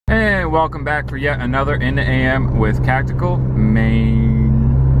and welcome back for yet another In the AM with Cacticalmain.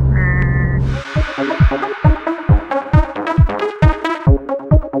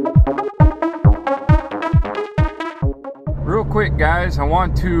 Real quick, guys, I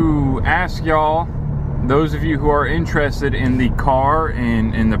want to ask y'all, those of you who are interested in the car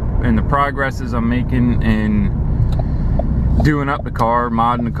and in the progresses I'm making in doing up the car,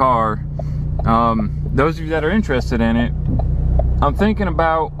 modding the car, those of you that are interested in it, I'm thinking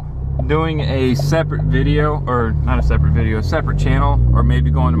about doing a separate video, or not a separate video, a separate channel, or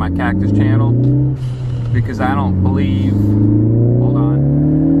maybe going to my cactus channel, because I don't believe, hold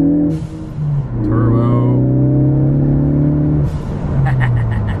on, turbo.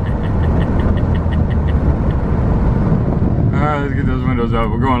 Let's get those windows up.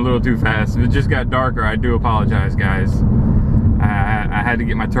 We're going a little too fast. It just got darker. I do apologize, guys. I had to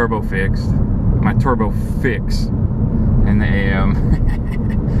get my turbo fixed. My turbo fix in the AM.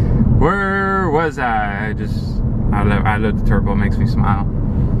 Where was I? I love the turbo. It makes me smile.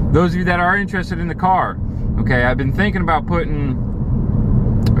 Those of you that are interested in the car, okay, I've been thinking about putting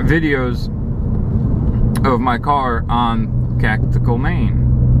videos of my car on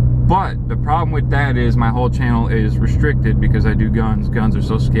Cacticalmain. But the problem with that is my whole channel is restricted because I do guns. Guns are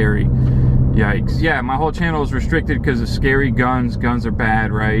so scary. Yikes. Yeah, my whole channel is restricted because of scary guns. Guns are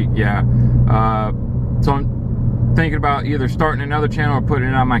bad, right? Yeah. So I'm thinking about either starting another channel or putting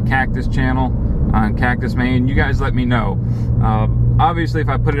it on my cactus channel on Cacticalmain. You guys let me know. Obviously, if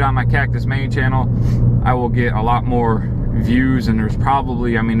I put it on my Cacticalmain channel, I will get a lot more views, and there's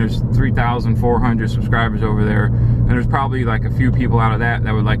probably, I mean, there's 3,400 subscribers over there, and there's probably like a few people out of that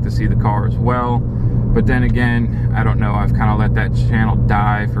would like to see the car as well. But then again, I don't know, I've kind of let that channel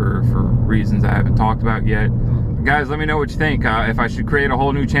die for reasons I haven't talked about yet. Guys, let me know what you think, if I should create a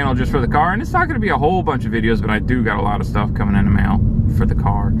whole new channel just for the car. And it's not going to be a whole bunch of videos, but I do got a lot of stuff coming in the mail for the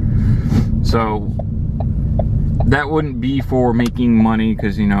car. So that wouldn't be for making money,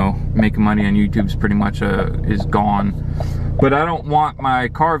 because, you know, making money on YouTube's pretty much is gone. But I don't want my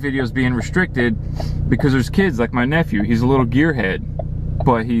car videos being restricted because there's kids like my nephew. He's a little gearhead,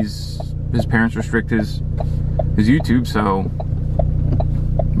 but his parents restrict his YouTube, so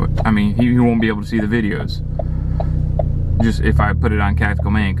I mean, he won't be able to see the videos just if I put it on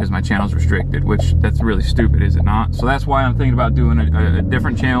Cacticalmain, because my channel's restricted, which that's really stupid, is it not? So that's why I'm thinking about doing a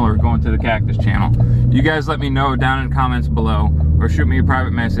different channel or going to the cactus channel. You guys let me know down in the comments below, or shoot me a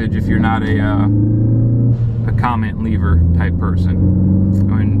private message if you're not a comment leaver type person.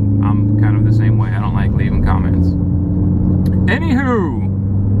 I mean, I'm kind of the same way. I don't like leaving comments. Anywho,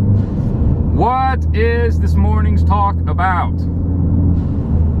 what is this morning's talk about?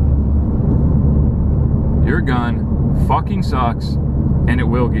 Your gun fucking sucks, and it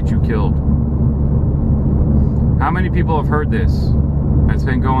will get you killed. How many people have heard this? It's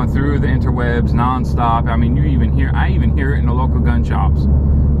been going through the interwebs non-stop. I mean, I even hear it in the local gun shops.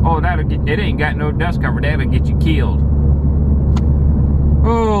 Oh, it ain't got no dust cover, that'll get you killed.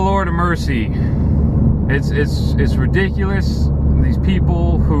 Oh, Lord of mercy. It's ridiculous. These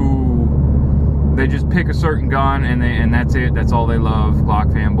people who, they just pick a certain gun and that's it. That's all they love.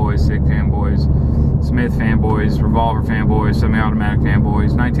 Glock fanboys, SIG fanboys, Smith fanboys, revolver fanboys, semi-automatic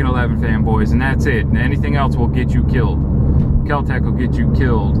fanboys, 1911 fanboys, and that's it. And anything else will get you killed. Kel-Tec will get you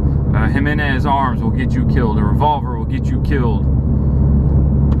killed. Jimenez arms will get you killed. A revolver will get you killed.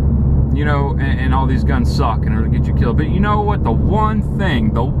 You know, and all these guns suck and it'll get you killed. But you know what? The one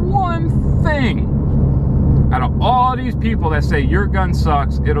thing out of all these people that say your gun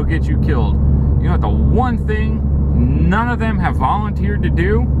sucks, it'll get you killed, you know what the one thing none of them have volunteered to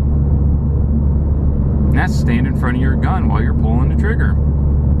do? And that's stand in front of your gun while you're pulling the trigger.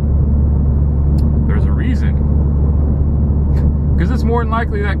 There's a reason. Because it's more than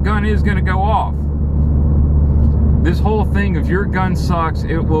likely that gun is going to go off. This whole thing of your gun sucks,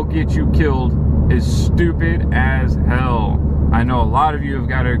 it will get you killed, is stupid as hell. I know a lot of you have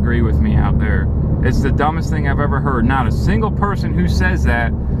got to agree with me out there. It's the dumbest thing I've ever heard. Not a single person who says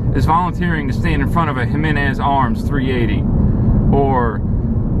that is volunteering to stand in front of a Jimenez Arms 380, or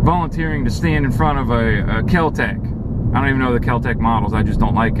volunteering to stand in front of a Kel-Tec. I don't even know the Kel-Tec models. I just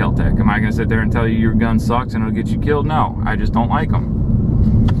don't like Kel-Tec. Am I going to sit there and tell you your gun sucks and it'll get you killed? No, I just don't like them.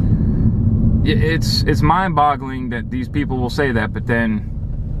 It's mind-boggling that these people will say that, but then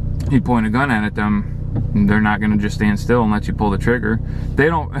you point a gun at them, and they're not going to just stand still and let you pull the trigger. They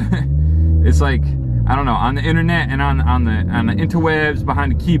don't. It's like, I don't know, on the internet and on the interwebs,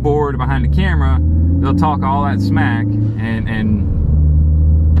 behind the keyboard, behind the camera, they'll talk all that smack,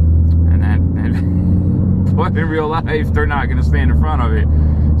 but in real life, they're not going to stand in front of it.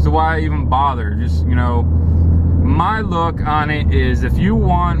 So why even bother? Just, you know, my look on it is, if you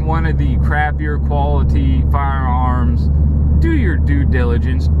want one of the crappier quality firearms, do your due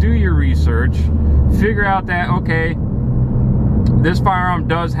diligence, do your research, figure out that, okay, this firearm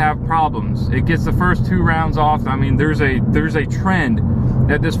does have problems. It gets the first 2 rounds off. I mean, there's a trend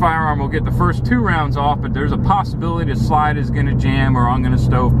that this firearm will get the first 2 rounds off, but there's a possibility the slide is going to jam, or I'm going to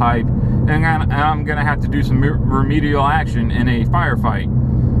stovepipe, and I'm going to have to do some remedial action in a firefight.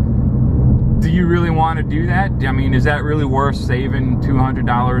 Do you really want to do that? I mean, is that really worth saving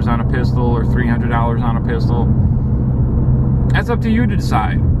 $200 on a pistol or $300 on a pistol? That's up to you to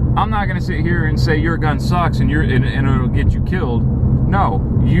decide. I'm not going to sit here and say your gun sucks and it'll get you killed. No,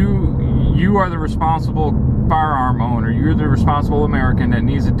 you are the responsible firearm owner. You're the responsible American that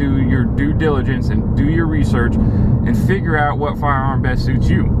needs to do your due diligence and do your research and figure out what firearm best suits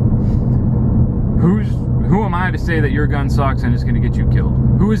you. Who am I to say that your gun sucks and it's going to get you killed?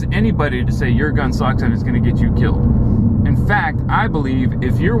 Who is anybody to say your gun sucks and it's going to get you killed? In fact, I believe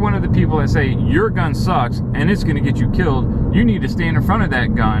if you're one of the people that say your gun sucks and it's going to get you killed, you need to stand in front of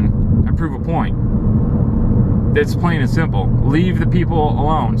that gun and prove a point. That's plain and simple. Leave the people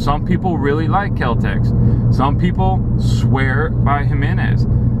alone. Some people really like Kel-Tecs. Some people swear by Jimenez.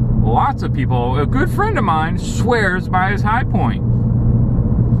 Lots of people, a good friend of mine swears by his High Point.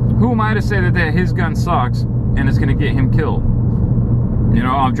 Who am I to say that his gun sucks and it's going to get him killed? You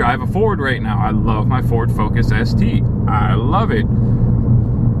know, I'll drive a Ford right now. I love my Ford Focus ST. I love it.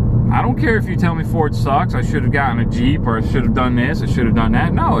 I don't care if you tell me Ford sucks. I should have gotten a Jeep, or I should have done this, I should have done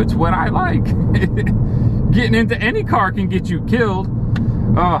that. No, it's what I like. Getting into any car can get you killed.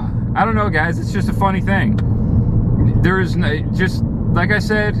 Oh, I don't know, guys. It's just a funny thing. There is just, like I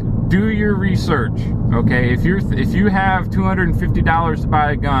said, do your research. Okay, if you have $250 to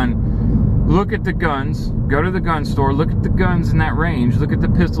buy a gun, look at the guns. Go to the gun store. Look at the guns in that range. Look at the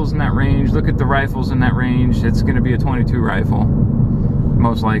pistols in that range. Look at the rifles in that range. It's going to be a .22 rifle,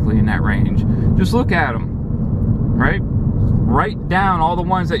 most likely in that range. Just look at them, right? Write down all the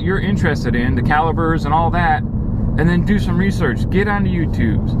ones that you're interested in, the calibers and all that, and then do some research. Get onto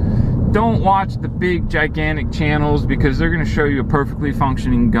YouTubes. Don't watch the big gigantic channels, because they're going to show you a perfectly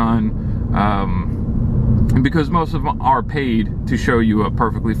functioning gun, because most of them are paid to show you a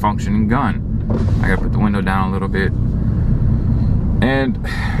perfectly functioning gun. I gotta put the window down a little bit. And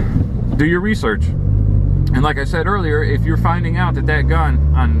do your research. And like I said earlier, if you're finding out that that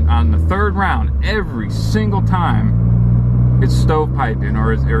gun on the 3rd round, every single time it's stovepiping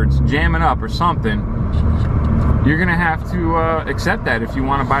or it's jamming up or something, you're gonna have to accept that if you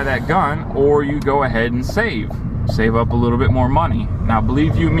want to buy that gun, or you go ahead and save up a little bit more money. Now,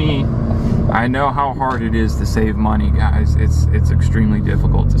 believe you me, I know how hard it is to save money, guys. It's extremely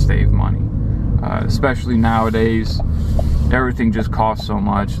difficult to save money, especially nowadays. Everything just costs so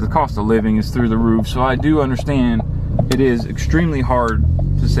much. The cost of living is through the roof, so I do understand it is extremely hard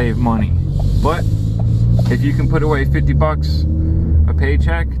to save money. But if you can put away 50 bucks a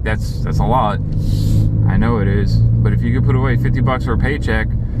paycheck, that's a lot. I know it is, but if you could put away 50 bucks for a paycheck,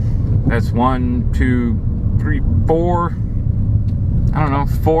 that's 1, 2, 3, 4, I don't know,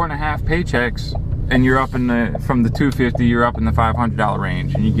 4.5 paychecks, and you're up in the, from the 250, you're up in the $500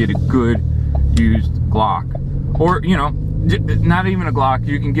 range, and you get a good used Glock. Or, you know, not even a Glock,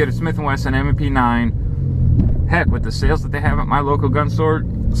 you can get a Smith & Wesson MP9. Heck, with the sales that they have at my local gun store,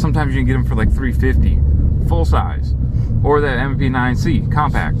 sometimes you can get them for like $350, full size. Or the MP9C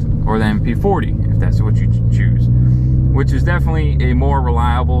compact, or the MP40, if that's what you choose. Which is definitely a more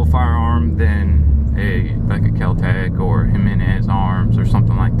reliable firearm than like a Kel-Tec or Jimenez Arms or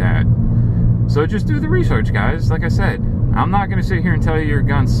something like that. So just do the research, guys. Like I said, I'm not going to sit here and tell you your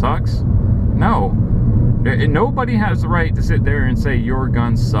gun sucks. No. Nobody has the right to sit there and say your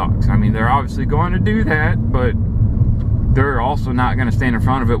gun sucks. I mean, they're obviously going to do that, but they're also not going to stand in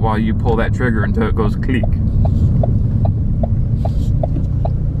front of it while you pull that trigger until it goes click.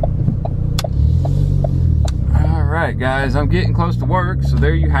 Alright, guys, I'm getting close to work, so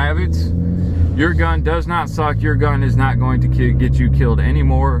there you have it. Your gun does not suck. Your gun is not going to get you killed any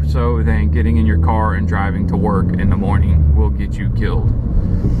more so than getting in your car and driving to work in the morning will get you killed.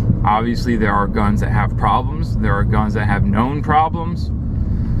 Obviously, there are guns that have problems. There are guns that have known problems.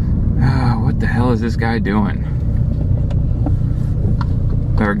 What the hell is this guy doing?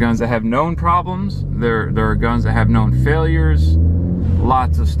 There are guns that have known problems. There are guns that have known failures.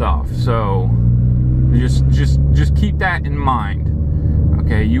 Lots of stuff. So just keep that in mind.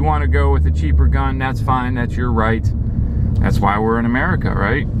 Okay, you want to go with a cheaper gun, that's fine, that's your right. That's why we're in America,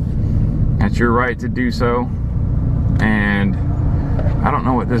 right? That's your right to do so. And I don't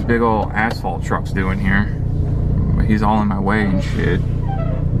know what this big old asphalt truck's doing here, but he's all in my way and shit.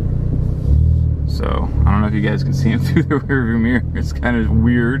 So I don't know if you guys can see him through the rearview mirror. It's kind of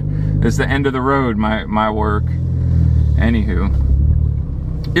weird. It's the end of the road, my work. Anywho,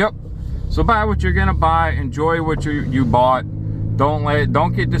 yep. So buy what you're gonna buy. Enjoy what you bought.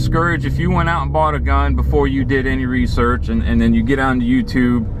 Don't get discouraged if you went out and bought a gun before you did any research, and then you get onto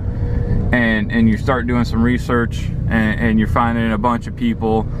YouTube and you start doing some research, and you're finding a bunch of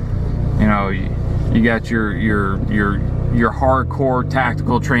people. You know, you got your hardcore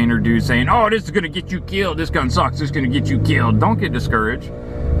tactical trainer dude saying, oh, this is gonna get you killed, this gun sucks, this is gonna get you killed. Don't get discouraged.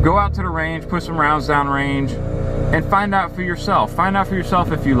 Go out to the range, put some rounds down range, and find out for yourself. Find out for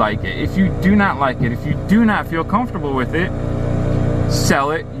yourself if you like it. If you do not like it, if you do not feel comfortable with it,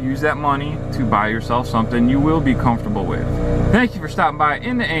 sell it. Use that money to buy yourself something you will be comfortable with. Thank you for stopping by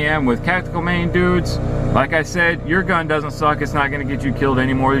in the AM with Cacticalmain dudes. Like I said, your gun doesn't suck. It's not going to get you killed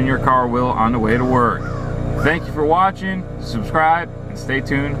any more than your car will on the way to work. Thank you for watching. Subscribe and stay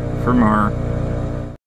tuned for more.